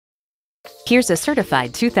Here's a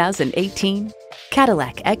certified 2018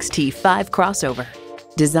 Cadillac XT5 crossover.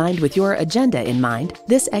 Designed with your agenda in mind,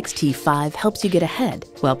 this XT5 helps you get ahead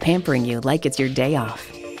while pampering you like it's your day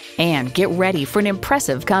off. And get ready for an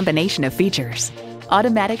impressive combination of features: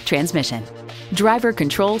 automatic transmission, driver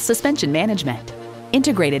control suspension management,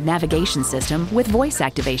 integrated navigation system with voice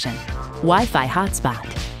activation, Wi-Fi hotspot,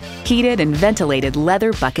 heated and ventilated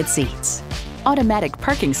leather bucket seats, automatic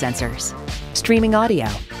parking sensors, streaming audio,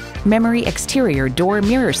 memory exterior door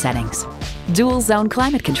mirror settings, dual zone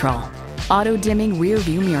climate control, auto dimming rear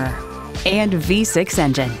view mirror, and V6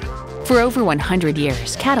 engine. For over 100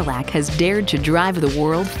 years, Cadillac has dared to drive the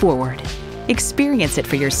world forward. Experience it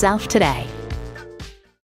for yourself today.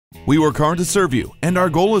 We work hard to serve you, and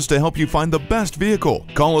our goal is to help you find the best vehicle.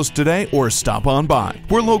 Call us today or stop on by.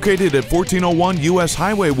 We're located at 1401 US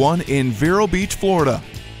Highway 1 in Vero Beach, Florida.